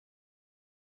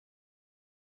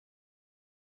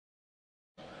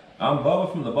I'm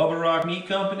Bubba from the Bubba Rock Meat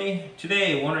Company.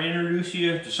 Today I want to introduce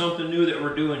you to something new that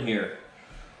we're doing here.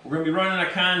 We're going to be running a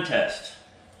contest.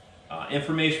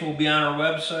 Information will be on our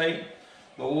website,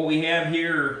 but what we have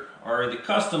here are the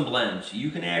custom blends.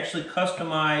 You can actually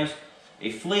customize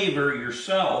a flavor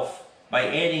yourself by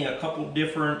adding a couple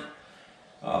different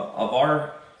of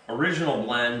our original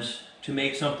blends to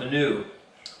make something new.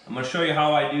 I'm going to show you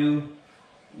how I do.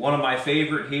 One of my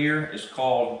favorite here is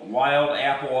called Wild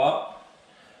Apple Up.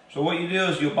 So what you do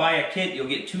is you'll buy a kit, you'll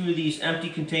get 2 of these empty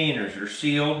containers. They're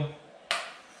sealed,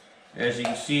 as you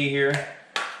can see here.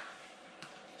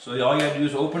 So all you gotta do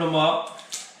is open them up.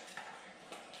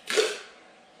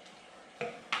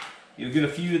 You'll get a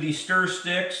few of these stir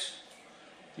sticks.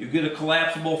 You'll get a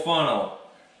collapsible funnel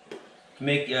to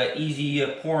make easy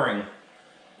pouring.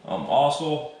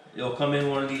 Also, it'll come in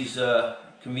one of these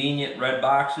convenient red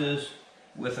boxes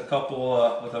with a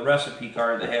couple with a recipe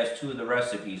card that has 2 of the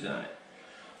recipes on it.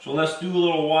 So let's do a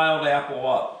little Wild Apple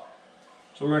Up.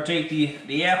 So we're going to take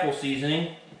the apple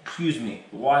seasoning, the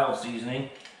wild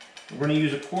seasoning. We're going to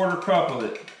use a 1/4 cup of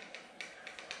it.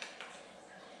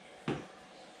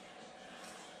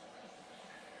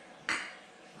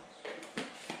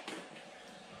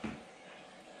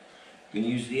 You can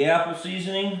use the apple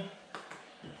seasoning.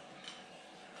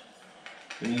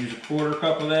 We're going to use a 1/4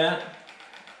 cup of that.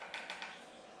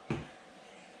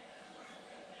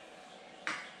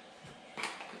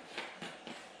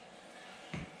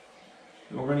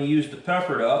 We're going to use the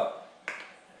peppered up.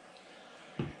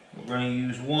 We're going to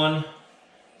use 1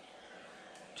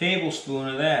 tablespoon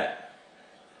of that.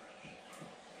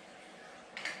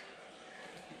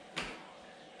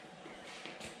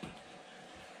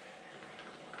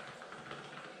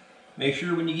 Make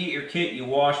sure when you get your kit you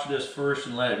wash this first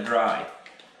and let it dry.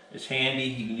 It's handy,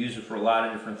 you can use it for a lot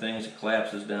of different things. It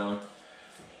collapses down.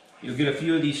 You'll get a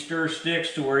few of these stir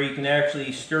sticks to where you can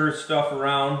actually stir stuff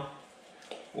around,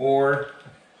 or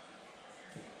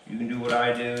you can do what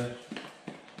I do,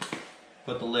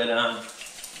 put the lid on,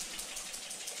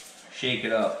 shake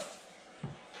it up.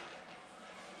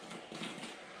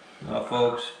 Now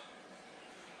folks,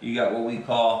 you got what we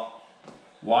call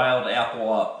Wild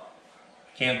Apple Up.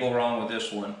 Can't go wrong with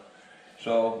this one.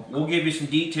 So we'll give you some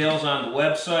details on the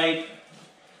website,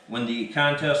 when the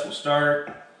contest will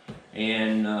start,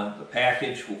 and the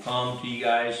package will come to you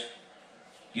guys.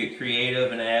 Get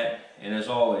creative and add, and as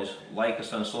always, like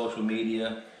us on social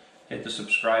media, hit the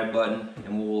subscribe button,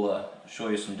 and we'll show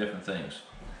you some different things.